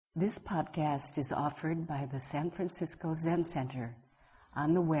This podcast is offered by the San Francisco Zen Center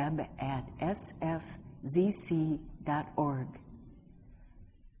on the web at sfzc.org.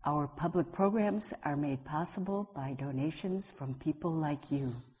 Our public programs are made possible by donations from people like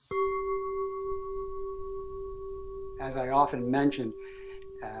you. As I often mention,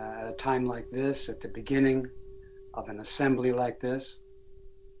 at a time like this, at the beginning of an assembly like this,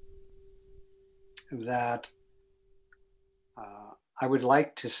 that I would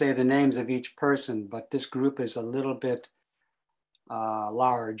like to say the names of each person, but this group is a little bit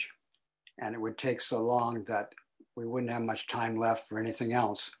large, and it would take so long that we wouldn't have much time left for anything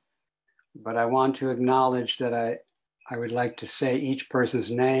else. But I want to acknowledge that I would like to say each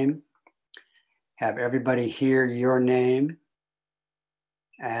person's name, have everybody hear your name,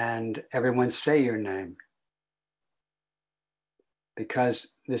 and everyone say your name.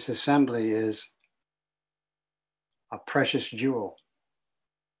 Because this assembly is a precious jewel.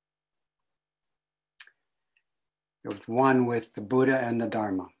 It was one with the Buddha and the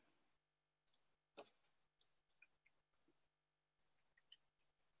Dharma.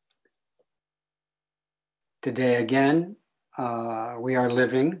 Today again, we are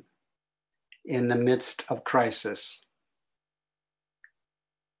living in the midst of crisis.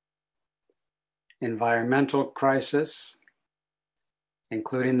 Environmental crisis,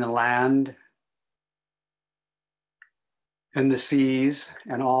 including the land and the seas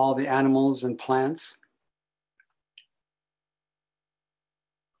and all the animals and plants.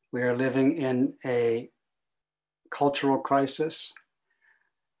 We are living in a cultural crisis.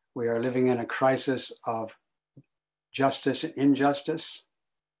 We are living in a crisis of justice and injustice.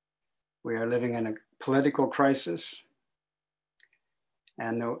 We are living in a political crisis.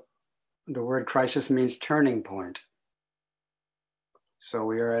 And the word crisis means turning point. So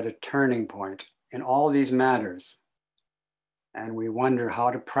we are at a turning point in all these matters. And we wonder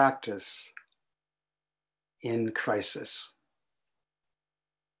how to practice in crisis.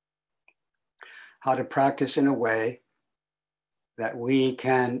 How to practice in a way that we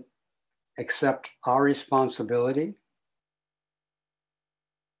can accept our responsibility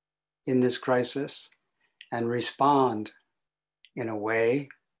in this crisis and respond in a way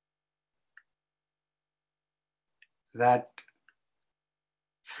that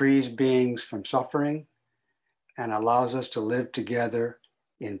frees beings from suffering and allows us to live together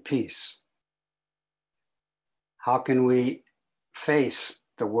in peace. How can we face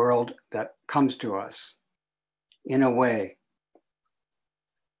the world that comes to us in a way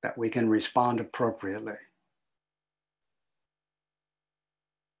that we can respond appropriately?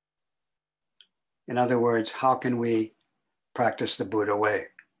 In other words, how can we practice the Buddha way?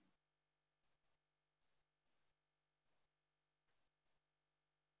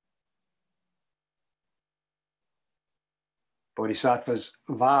 Bodhisattvas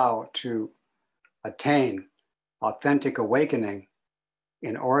vow to attain authentic awakening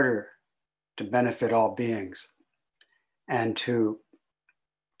in order to benefit all beings and to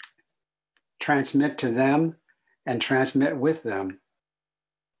transmit to them and transmit with them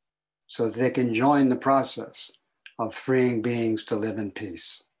so that they can join the process of freeing beings to live in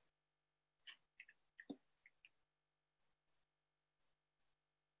peace.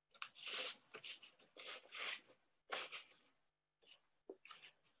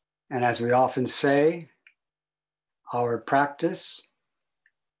 And as we often say, our practice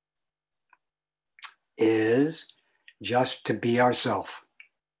is just to be ourselves,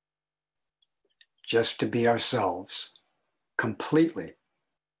 just to be ourselves completely.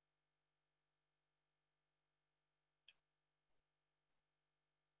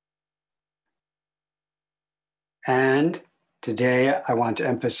 And today I want to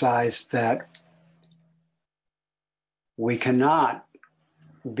emphasize that we cannot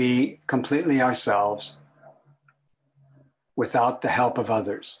be completely ourselves without the help of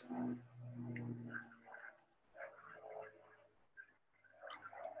others.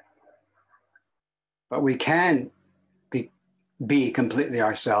 But we can be completely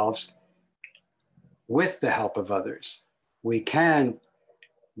ourselves with the help of others. We can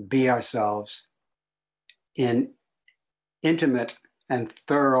be ourselves in intimate and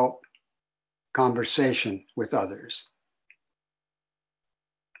thorough conversation with others.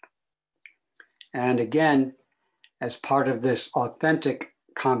 And again, as part of this authentic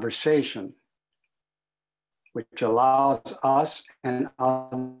conversation, which allows us and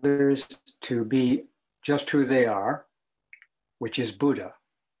others to be just who they are, which is Buddha,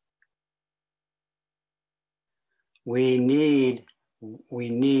 we need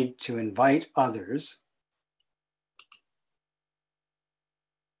to invite others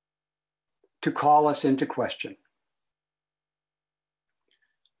to call us into question.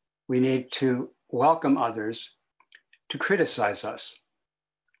 we need to welcome others to criticize us,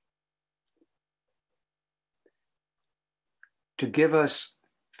 to give us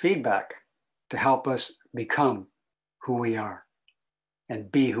feedback, to help us become who we are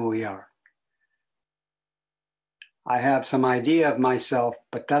and be who we are. I have some idea of myself,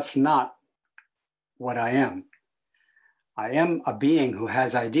 but that's not what I am. I am a being who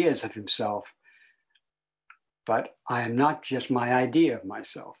has ideas of himself, but I am not just my idea of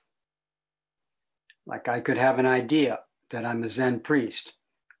myself. Like I could have an idea that I'm a Zen priest,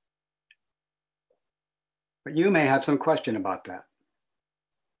 but you may have some question about that.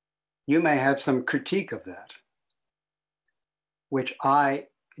 You may have some critique of that, which I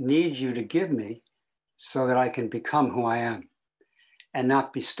need you to give me so that I can become who I am and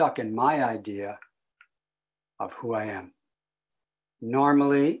not be stuck in my idea of who I am.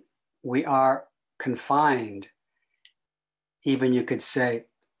 Normally, we are confined, even you could say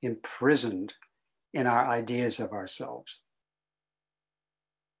imprisoned in our ideas of ourselves.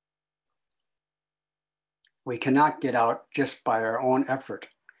 We cannot get out just by our own effort.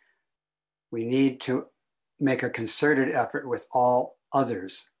 We need to make a concerted effort with all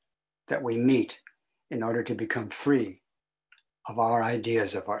others that we meet in order to become free of our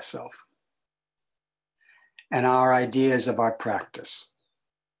ideas of ourselves and our ideas of our practice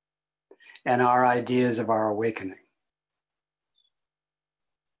and our ideas of our awakening.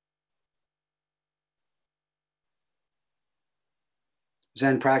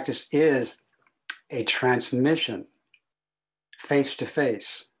 Zen practice is a transmission face to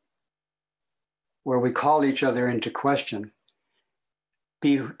face where we call each other into question,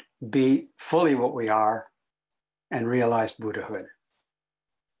 be fully what we are, and realize Buddhahood.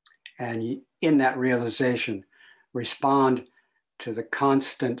 And in that realization, respond to the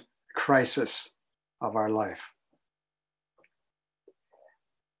constant crisis of our life.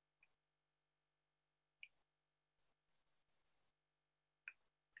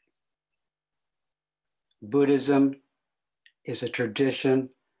 Buddhism is a tradition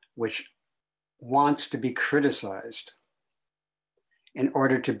which wants to be criticized in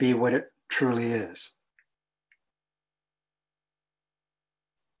order to be what it truly is.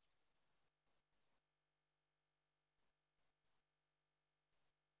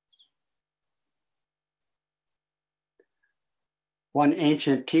 One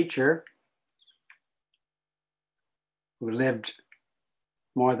ancient teacher who lived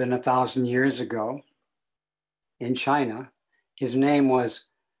more than 1,000 years ago in China, his name was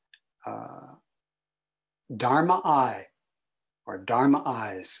Dharma Eye, or Dharma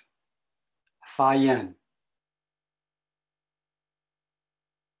Eyes, Fa Yin.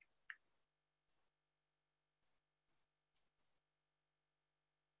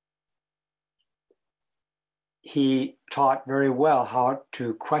 He taught very well how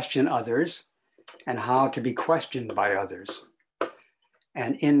to question others and how to be questioned by others.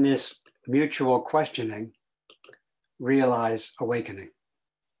 And in this mutual questioning, realize awakening.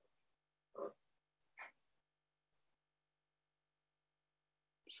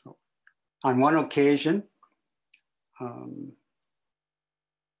 So, on one occasion, a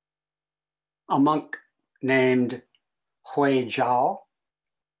monk named Hui Zhao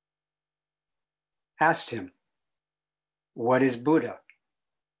asked him, "What is Buddha?"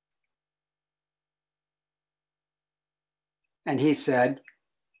 And he said,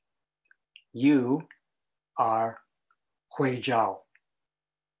 "You are Hui Zhao."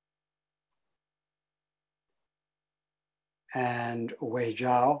 And Hui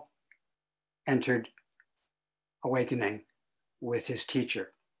Zhao entered awakening with his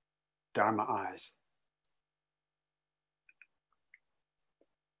teacher, Dharma Eyes.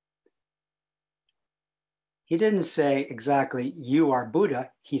 He didn't say exactly, "You are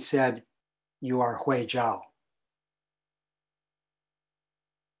Buddha." He said, "You are Hui Zhao."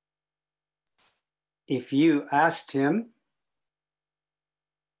 If you asked him,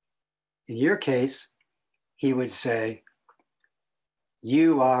 in your case, he would say,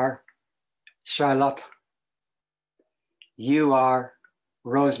 "You are Charlotte. You are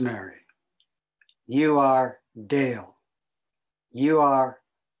Rosemary. You are Dale. You are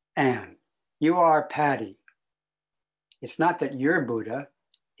Anne. You are Patty." It's not that you're Buddha,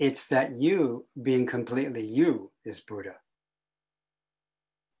 it's that you, being completely you, is Buddha.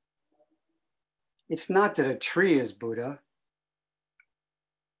 It's not that a tree is Buddha,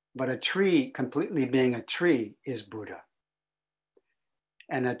 but a tree completely being a tree is Buddha.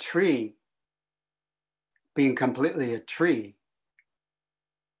 And a tree being completely a tree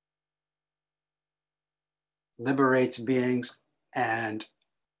liberates beings and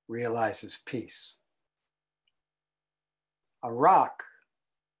realizes peace. A rock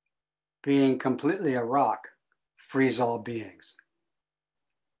being completely a rock, frees all beings.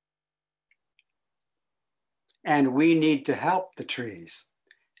 And we need to help the trees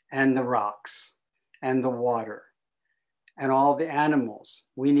and the rocks and the water and all the animals.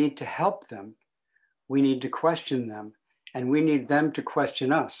 We need to help them. We need to question them, and we need them to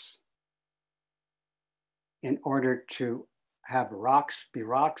question us in order to have rocks be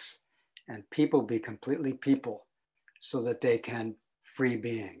rocks and people be completely people so that they can free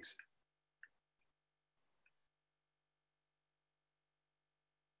beings.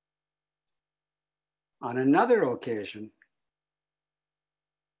 On another occasion,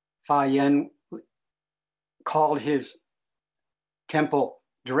 Fa Yin called his temple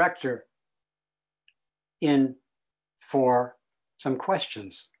director in for some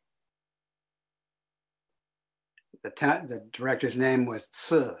questions. The director's name was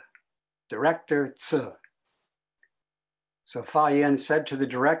Tse, Director Tse. So Fa Yin said to the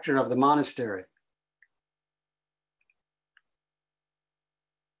director of the monastery,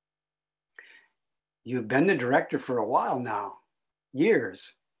 "You've been the director for a while now,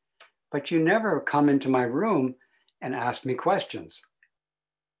 years, but you never come into my room and ask me questions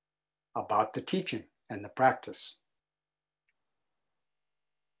about the teaching and the practice."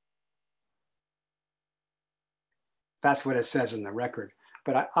 That's what it says in the record.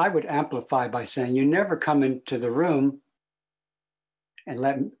 But I would amplify by saying you never come into the room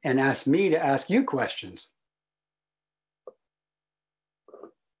and ask me to ask you questions.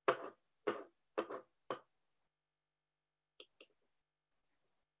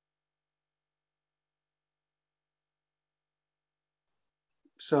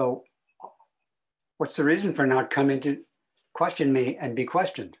 So what's the reason for not coming to question me and be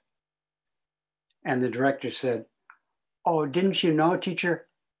questioned? And the director said, "Oh, didn't you know, teacher,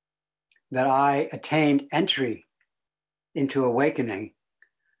 that I attained entry into awakening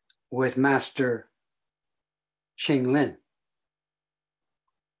with Master Xing Lin?"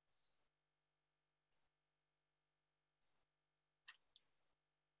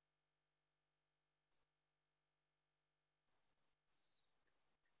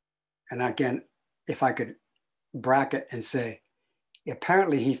 And again, if I could bracket and say,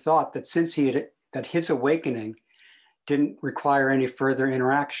 apparently he thought that since that his awakening didn't require any further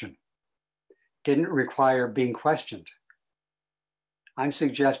interaction, didn't require being questioned. I'm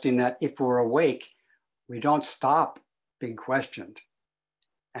suggesting that if we're awake, we don't stop being questioned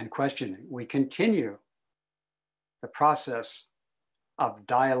and questioning. We continue the process of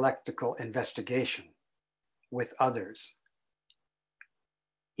dialectical investigation with others,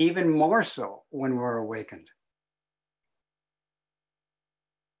 even more so when we're awakened.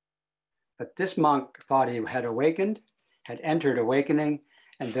 But this monk thought he had awakened, had entered awakening,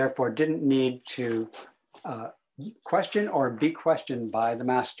 and therefore didn't need to question or be questioned by the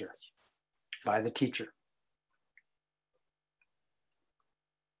master, by the teacher.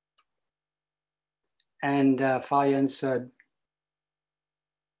 And Fa Yin said,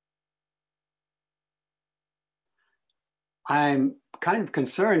 "I'm kind of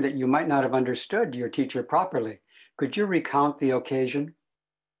concerned that you might not have understood your teacher properly. Could you recount the occasion?"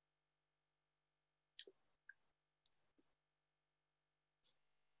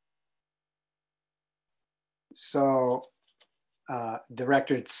 So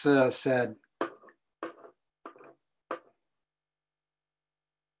Director Tse said,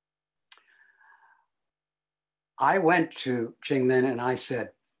 "I went to Xing Lin and I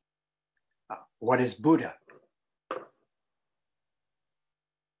said, 'What is Buddha?'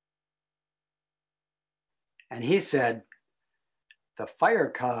 And he said, 'The fire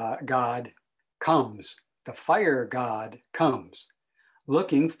god comes, the fire god comes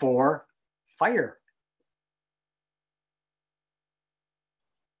looking for fire.'"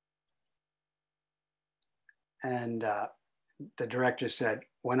 And the director said,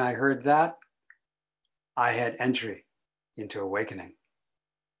 "When I heard that, I had entry into awakening."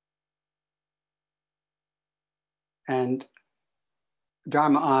 And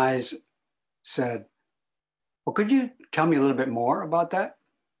Dharma Eyes said, "Well, could you tell me a little bit more about that?"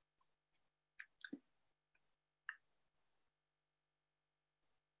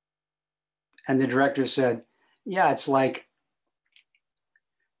 And the director said, "Yeah, it's like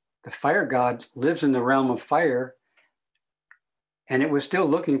the fire god lives in the realm of fire, and it was still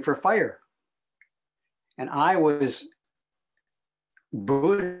looking for fire. And I was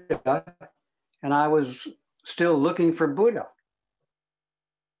Buddha, and I was still looking for Buddha."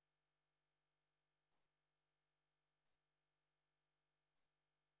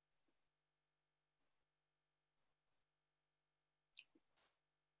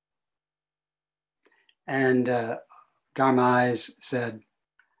 And Dharma Eyes said,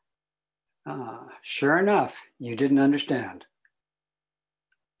 Sure enough, you didn't understand.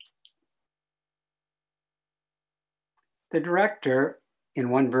 The director, in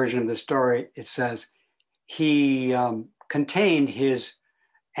one version of the story, it says he contained his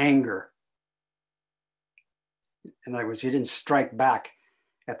anger. In other words, he didn't strike back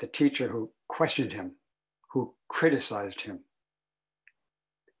at the teacher who questioned him, who criticized him.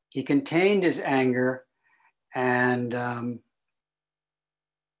 He contained his anger and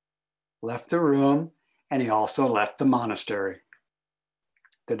left the room, and he also left the monastery.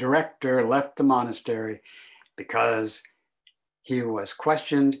 The director left the monastery because he was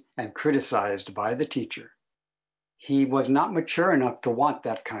questioned and criticized by the teacher. He was not mature enough to want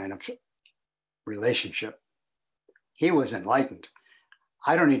that kind of relationship. He was enlightened.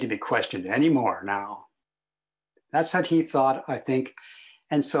 I don't need to be questioned anymore now. That's what he thought, I think.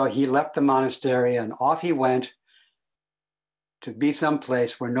 And so he left the monastery and off he went to be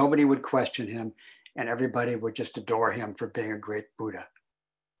someplace where nobody would question him and everybody would just adore him for being a great Buddha.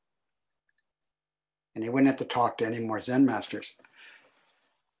 And he wouldn't have to talk to any more Zen masters.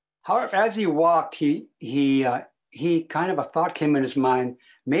 However, as he walked, he kind of a thought came in his mind,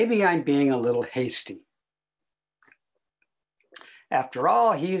 maybe I'm being a little hasty. After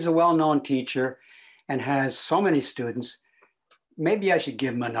all, he's a well-known teacher and has so many students. Maybe I should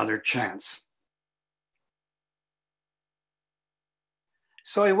give him another chance.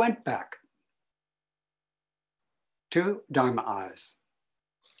 So he went back to Dharma Eyes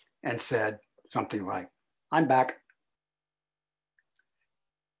and said something like, I'm back.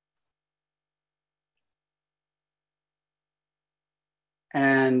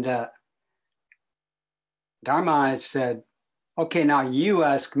 And Dharma Eyes said, okay, now you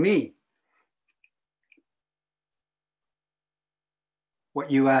ask me what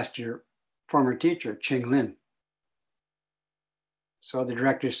you asked your former teacher, Ching Lin. So the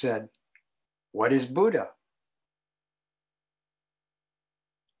director said, what is Buddha?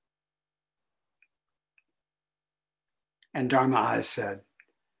 And Dharma Eyes said,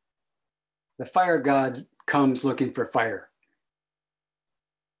 the fire god comes looking for fire.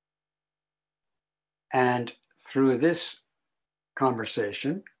 And through this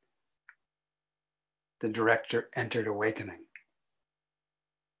conversation, the director entered awakening.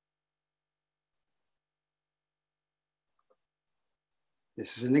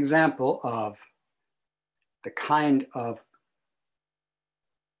 This is an example of the kind of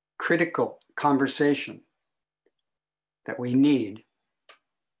critical conversation that we need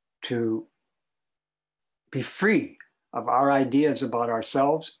to be free of our ideas about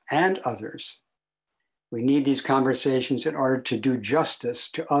ourselves and others. We need these conversations in order to do justice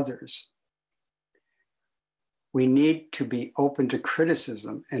to others. We need to be open to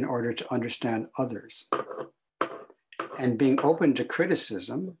criticism in order to understand others. And being open to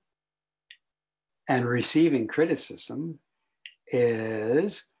criticism and receiving criticism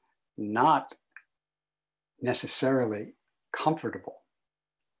is not necessarily comfortable.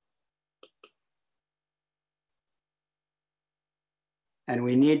 And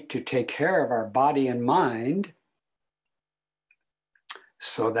we need to take care of our body and mind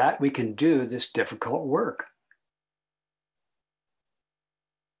so that we can do this difficult work.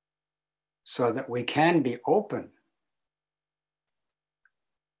 So that we can be open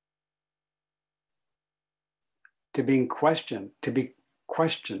to being questioned, to be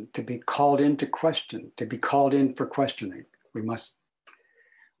called into question, to be called in for questioning. We must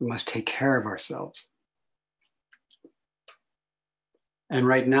take care of ourselves. And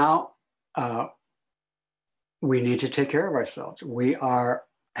right now, we need to take care of ourselves. We are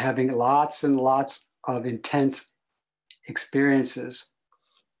having lots and lots of intense experiences.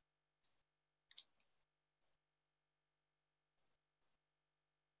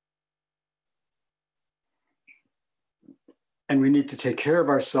 And we need to take care of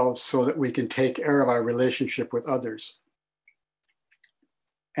ourselves so that we can take care of our relationship with others.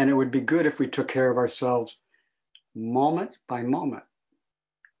 And it would be good if we took care of ourselves moment by moment.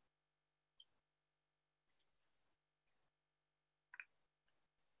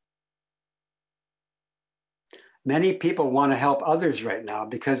 Many people want to help others right now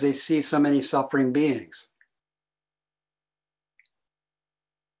because they see so many suffering beings.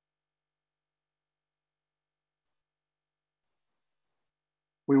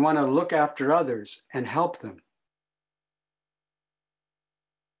 We want to look after others and help them.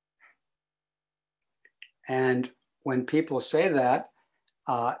 And when people say that,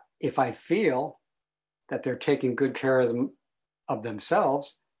 if I feel that they're taking good care of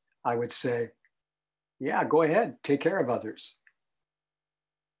themselves, I would say, yeah, go ahead, take care of others.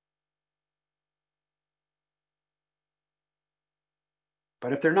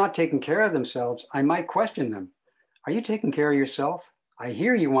 But if they're not taking care of themselves, I might question them. Are you taking care of yourself? I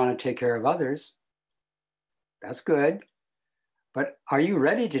hear you want to take care of others. That's good. But are you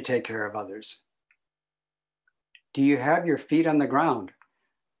ready to take care of others? Do you have your feet on the ground?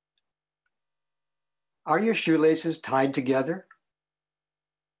 Are your shoelaces tied together?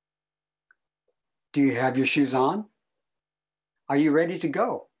 Do you have your shoes on? Are you ready to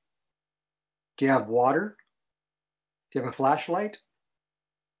go? Do you have water? Do you have a flashlight?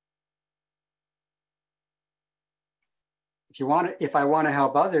 If I want to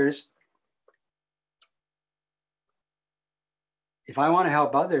help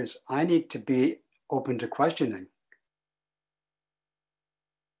others, I need to be open to questioning.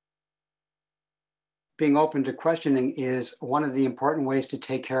 Being open to questioning is one of the important ways to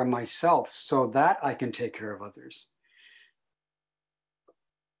take care of myself so that I can take care of others.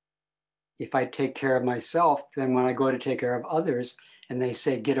 If I take care of myself, then when I go to take care of others and they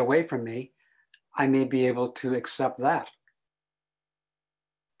say, get away from me, I may be able to accept that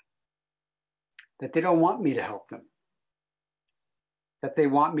they don't want me to help them, that they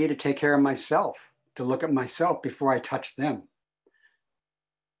want me to take care of myself, to look at myself before I touch them.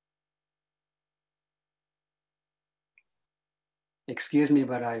 Excuse me,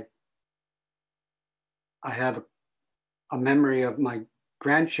 but I have a memory of my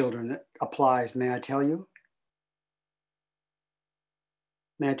grandchildren that applies. May I tell you?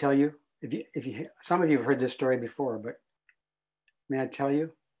 May I tell you? If you, some of you have heard this story before, but may I tell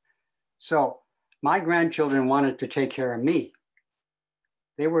you? So my grandchildren wanted to take care of me.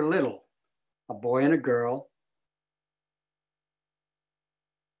 They were little, a boy and a girl,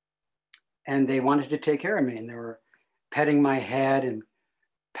 and they wanted to take care of me. And they were petting my head and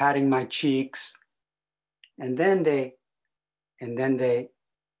patting my cheeks. And then they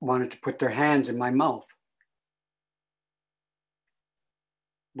wanted to put their hands in my mouth,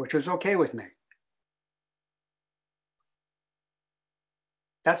 which was okay with me.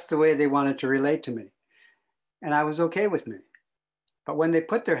 That's the way they wanted to relate to me. And I was okay with me. But when they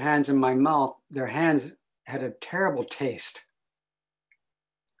put their hands in my mouth, their hands had a terrible taste.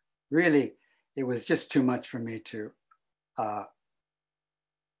 Really, it was just too much for me to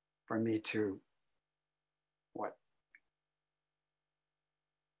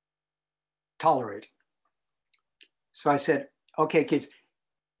tolerate. So I said, okay, kids,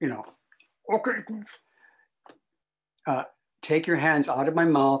 okay, take your hands out of my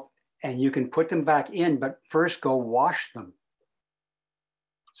mouth and you can put them back in, but first go wash them.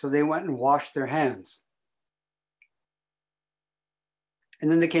 So they went and washed their hands.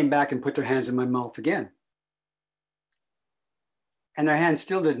 And then they came back and put their hands in my mouth again. And their hands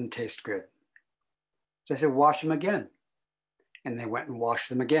still didn't taste good. So I said, wash them again. And they went and washed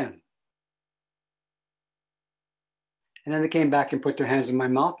them again. And then they came back and put their hands in my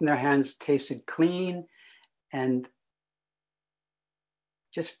mouth, and their hands tasted clean and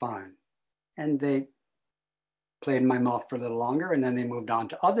just fine. And they played in my mouth for a little longer, and then they moved on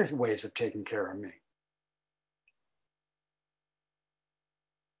to other ways of taking care of me.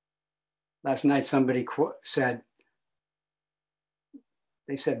 Last night, somebody said,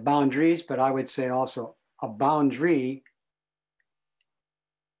 they said boundaries, but I would say also a boundary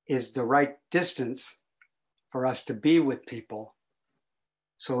is the right distance for us to be with people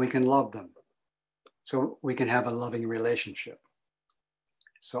so we can love them, so we can have a loving relationship.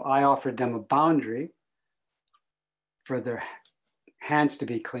 So I offered them a boundary for their hands to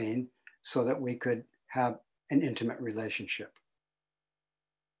be clean so that we could have an intimate relationship.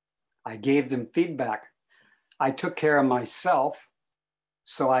 I gave them feedback. I took care of myself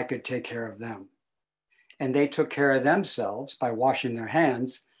so I could take care of them. And they took care of themselves by washing their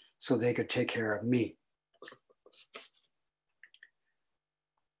hands so they could take care of me.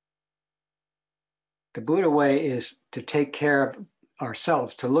 The Buddha way is to take care of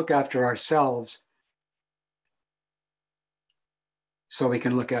ourselves, to look after ourselves so we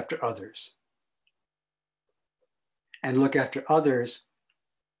can look after others. And look after others,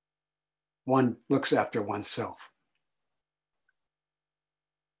 one looks after oneself.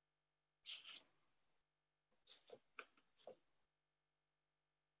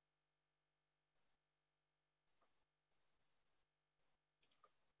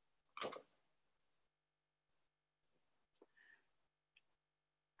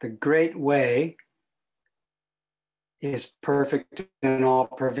 The great way is perfect and all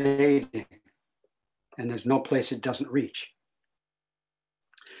pervading, and there's no place it doesn't reach.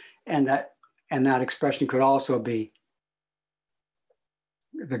 And that expression could also be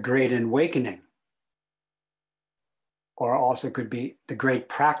the great awakening, or also could be the great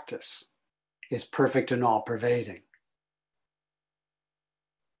practice is perfect and all pervading.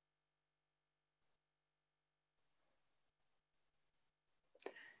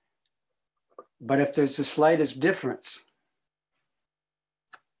 But if there's the slightest difference,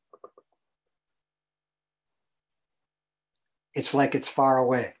 it's like it's far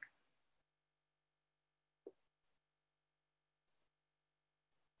away.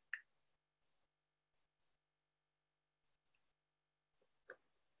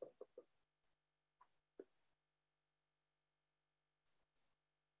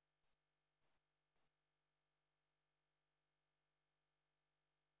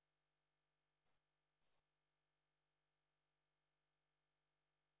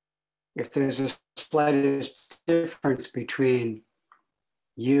 If there's a slightest difference between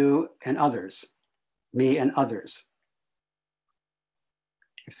you and others, me and others,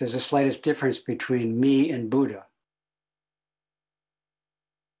 if there's a slightest difference between me and Buddha,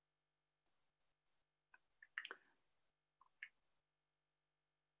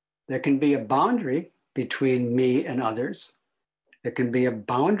 there can be a boundary between me and others. There can be a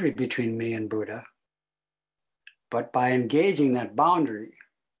boundary between me and Buddha. But by engaging that boundary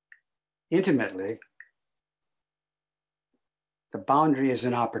intimately, the boundary is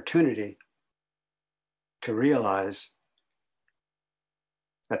an opportunity to realize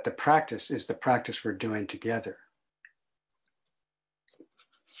that the practice is the practice we're doing together.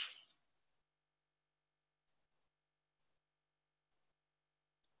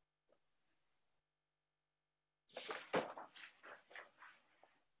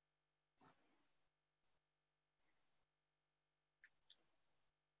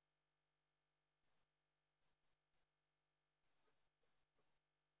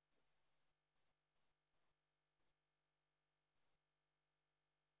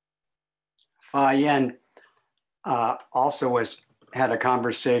 Fa Yen also had a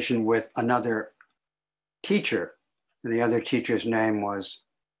conversation with another teacher. And the other teacher's name was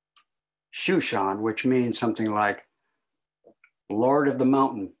Shushan, which means something like Lord of the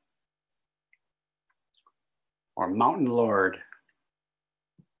Mountain or Mountain Lord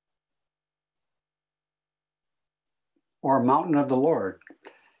or Mountain of the Lord.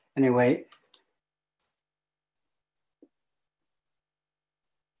 Anyway,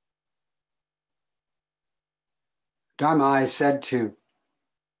 Dharma said to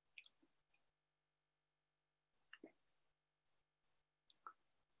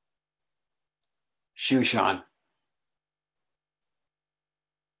Shushan,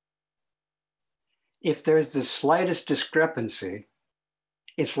 if there's the slightest discrepancy,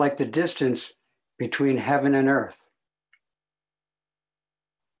 it's like the distance between heaven and earth.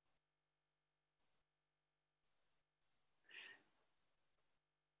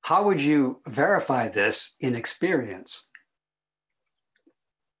 How would you verify this in experience?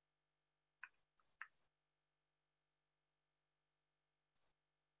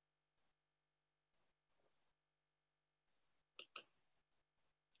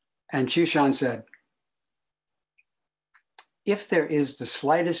 And Shushan said, if there is the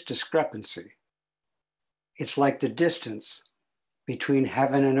slightest discrepancy, it's like the distance between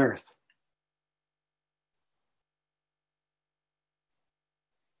heaven and earth.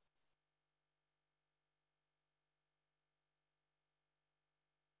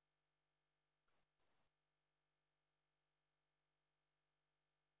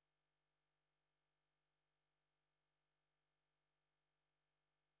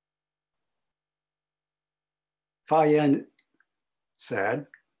 Fa Yen said,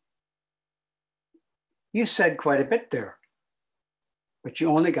 you said quite a bit there, but you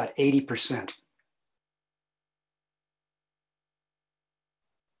only got 80%.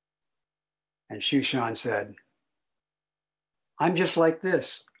 And Shushan said, I'm just like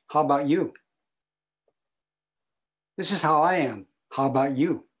this. How about you? This is how I am. How about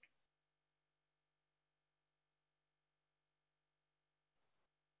you?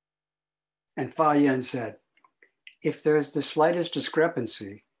 And Fa Yen said, if there's the slightest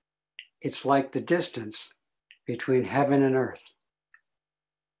discrepancy, it's like the distance between heaven and earth.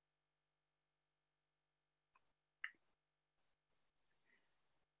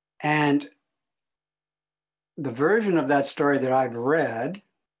 And the version of that story that I've read,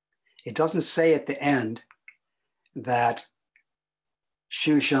 it doesn't say at the end that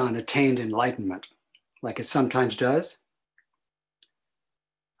Shushan attained enlightenment, like it sometimes does.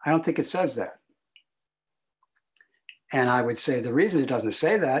 I don't think it says that. And I would say the reason it doesn't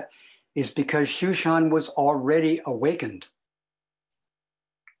say that is because Shushan was already awakened.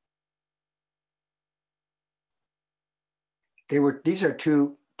 These are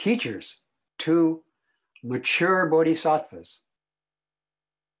two teachers, two mature bodhisattvas.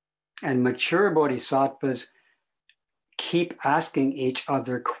 And mature bodhisattvas keep asking each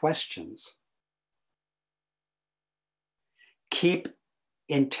other questions, keep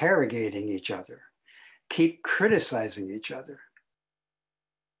interrogating each other, keep criticizing each other.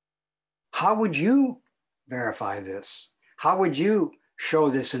 How would you verify this? How would you show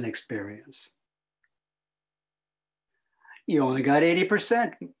this in experience? You only got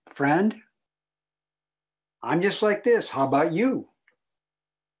 80%, friend. I'm just like this. How about you?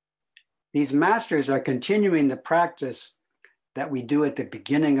 These masters are continuing the practice that we do at the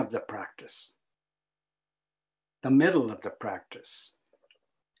beginning of the practice, the middle of the practice,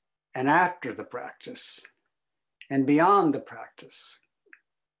 and after the practice, and beyond the practice.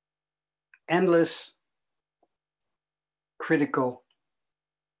 Endless, critical,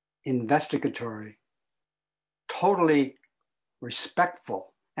 investigatory, totally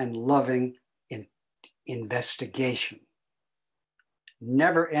respectful and loving investigation,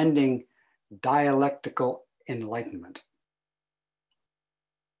 never-ending dialectical enlightenment.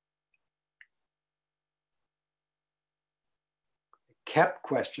 Kept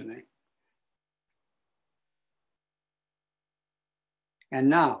questioning. And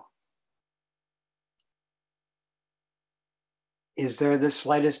now, is there the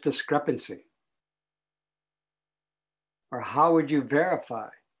slightest discrepancy? Or how would you verify?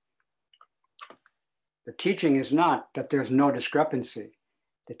 The teaching is not that there's no discrepancy.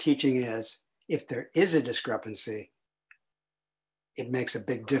 The teaching is, if there is a discrepancy, it makes a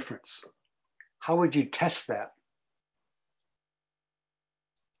big difference. How would you test that?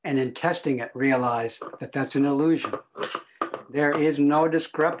 And in testing it, realize that that's an illusion. There is no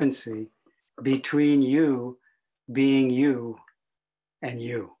discrepancy between you being you and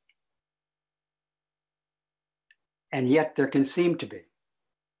you. And yet there can seem to be.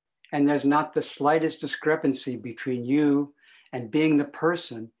 And there's not the slightest discrepancy between you and being the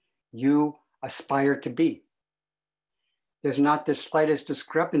person you aspire to be. There's not the slightest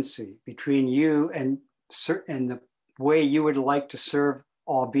discrepancy between you and the way you would like to serve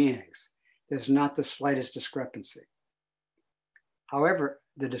all beings. There's not the slightest discrepancy. However,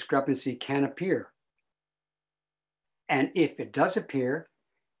 the discrepancy can appear. And if it does appear,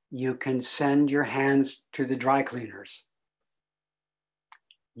 you can send your hands to the dry cleaners.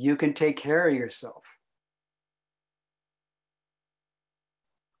 You can take care of yourself.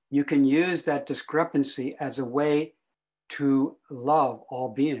 You can use that discrepancy as a way to love all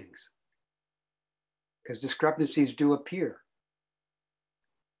beings, because discrepancies do appear.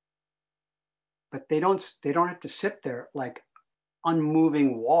 But they don't have to sit there like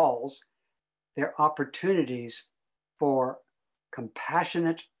unmoving walls. They're opportunities for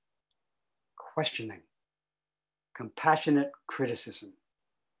compassionate questioning, compassionate criticism.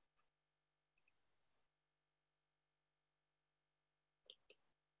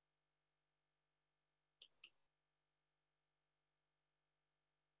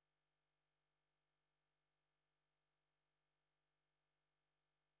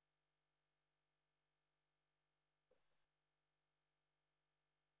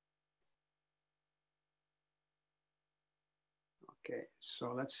 Okay,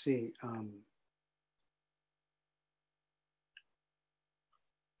 so let's see.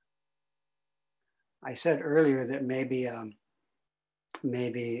 I said earlier that maybe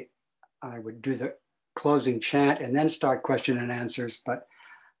I would do the closing chant and then start question and answers, but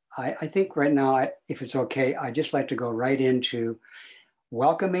I think right now, if it's okay, I'd just like to go right into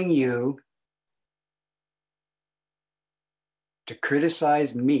welcoming you to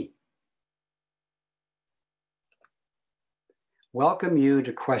criticize me. Welcome you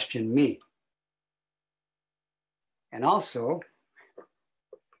to question me. And also,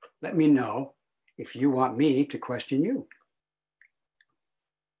 let me know if you want me to question you.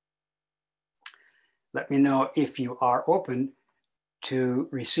 Let me know if you are open to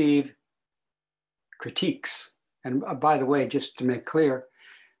receive critiques. And by the way, just to make clear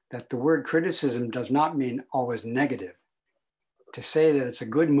that the word criticism does not mean always negative. To say that it's a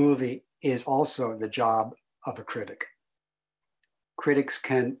good movie is also the job of a critic. Critics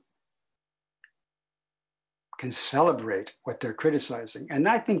can celebrate what they're criticizing. And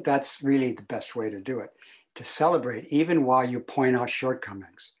I think that's really the best way to do it, to celebrate even while you point out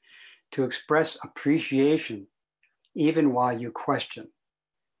shortcomings, to express appreciation even while you question,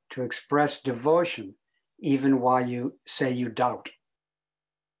 to express devotion even while you say you doubt.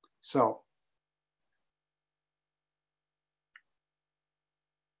 So,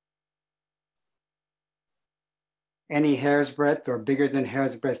 any hair's breadth or bigger than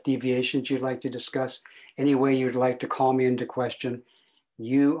hair's breadth deviations you'd like to discuss, any way you'd like to call me into question,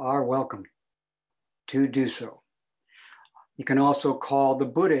 you are welcome to do so. You can also call the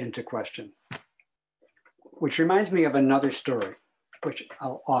Buddha into question, which reminds me of another story, which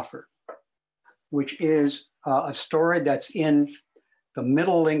I'll offer, which is a story that's in the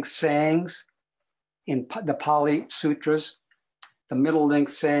middle length sayings in the Pali Sutras, the middle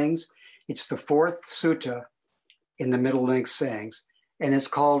length sayings. It's the fourth sutta in the middle length sayings, and it's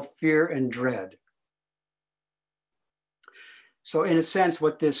called Fear and Dread. So in a sense,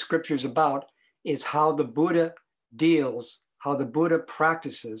 what this scripture is about is how the Buddha deals, how the Buddha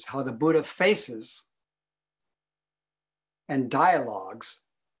practices, how the Buddha faces and dialogues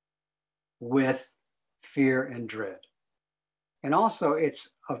with fear and dread. And also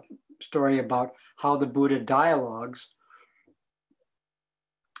it's a story about how the Buddha dialogues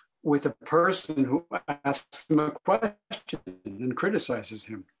with a person who asks him a question and criticizes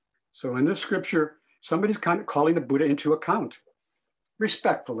him. So in this scripture, somebody's kind of calling the Buddha into account,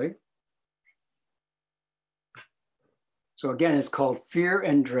 respectfully. So again, it's called Fear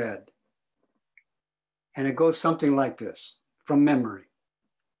and Dread. And it goes something like this, from memory.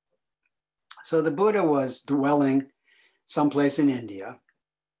 So the Buddha was dwelling someplace in India,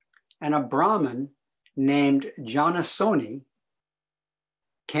 and a Brahmin named Janasoni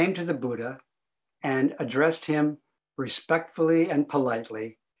came to the Buddha and addressed him respectfully and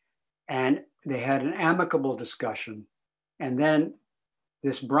politely, and they had an amicable discussion. And then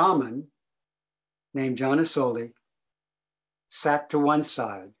this Brahmin named Janasoli sat to one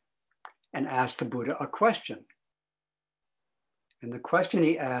side and asked the Buddha a question. And the question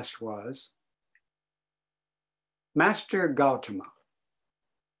he asked was, Master Gautama,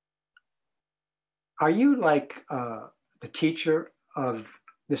 are you like the teacher of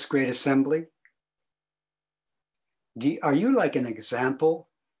this great assembly? Are you like an example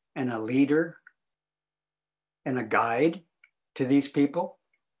and a leader and a guide to these people?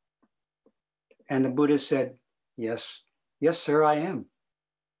 And the Buddha said, yes, sir, I am.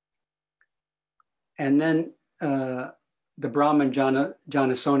 And then the Brahmin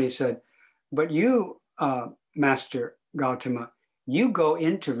Janasoni said, but you, Master Gautama, you go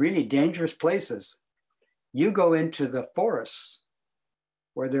into really dangerous places. You go into the forests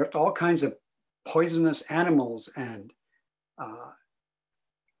where there are all kinds of poisonous animals and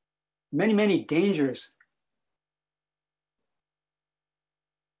many, many dangers.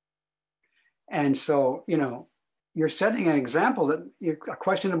 And so, you're setting an example, a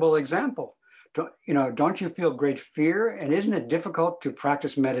questionable example. Don't you feel great fear? And isn't it difficult to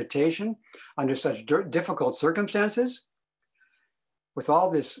practice meditation under such difficult circumstances? With all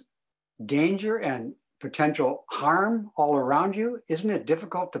this danger and potential harm all around you, isn't it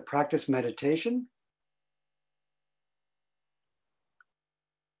difficult to practice meditation?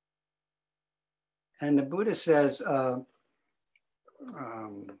 And the Buddha says,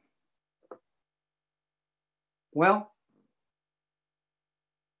 well,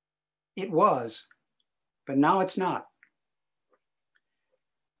 it was, but now it's not.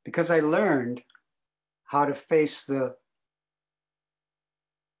 Because I learned how to face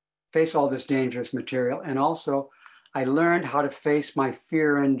all this dangerous material. And also I learned how to face my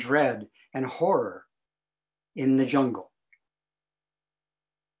fear and dread and horror in the jungle.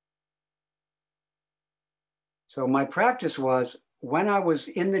 So my practice was, when I was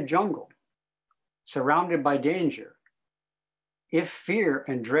in the jungle, surrounded by danger, if fear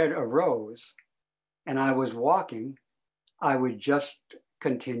and dread arose and I was walking, I would just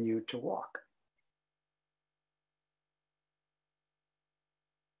continue to walk.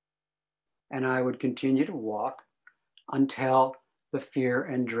 And I would continue to walk until the fear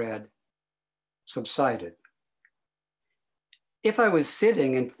and dread subsided. If I was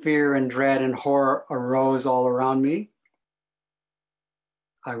sitting and fear and dread and horror arose all around me,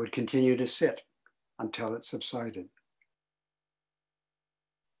 I would continue to sit until it subsided.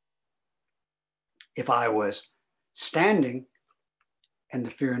 If I was standing and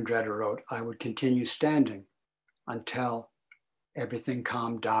the fear and dread arose, I would continue standing until everything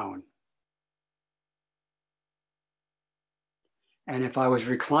calmed down. And if I was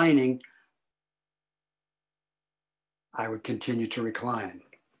reclining, I would continue to recline.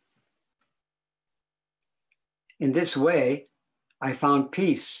 In this way, I found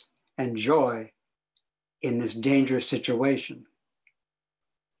peace and joy in this dangerous situation.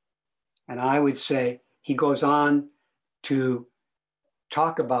 And I would say, he goes on to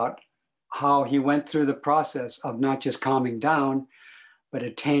talk about how he went through the process of not just calming down, but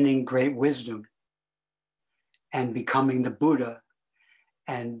attaining great wisdom and becoming the Buddha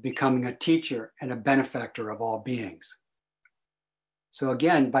and becoming a teacher and a benefactor of all beings. So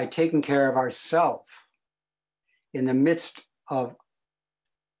again, by taking care of ourselves in the midst of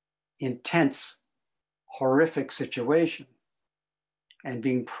intense, horrific situation and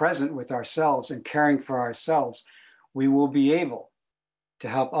being present with ourselves and caring for ourselves, we will be able to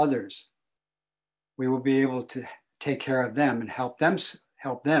help others. We will be able to take care of them and help them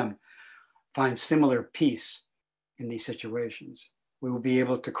find similar peace in these situations. We will be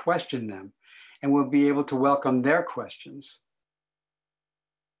able to question them, and we'll be able to welcome their questions.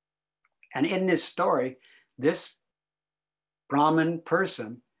 And in this story, this Brahmin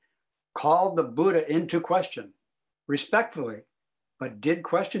person called the Buddha into question, respectfully, but did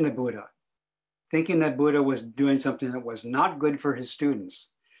question the Buddha, thinking that Buddha was doing something that was not good for his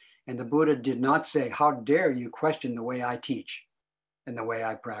students. And the Buddha did not say, "How dare you question the way I teach and the way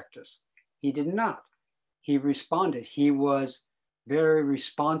I practice?" He did not. He responded. He was very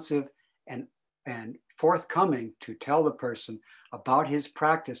responsive and forthcoming to tell the person about his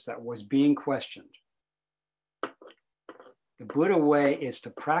practice that was being questioned. The Buddha way is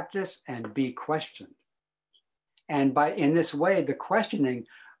to practice and be questioned. And in this way, the questioning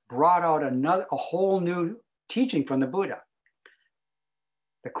brought out a whole new teaching from the Buddha.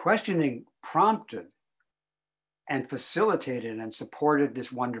 The questioning prompted and facilitated and supported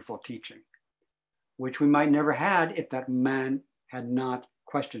this wonderful teaching, which we might never had if that man had not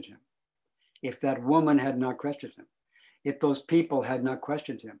questioned him, if that woman had not questioned him, if those people had not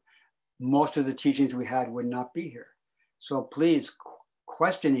questioned him. Most of the teachings we had would not be here. So please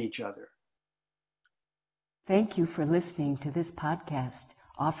question each other. Thank you for listening to this podcast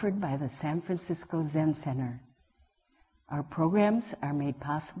offered by the San Francisco Zen Center. Our programs are made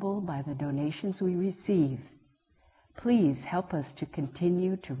possible by the donations we receive. Please help us to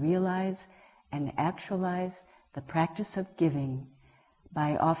continue to realize and actualize the practice of giving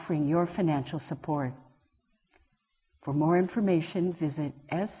by offering your financial support. For more information, visit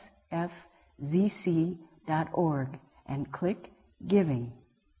sfzc.org and click Giving.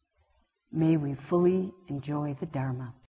 May we fully enjoy the Dharma.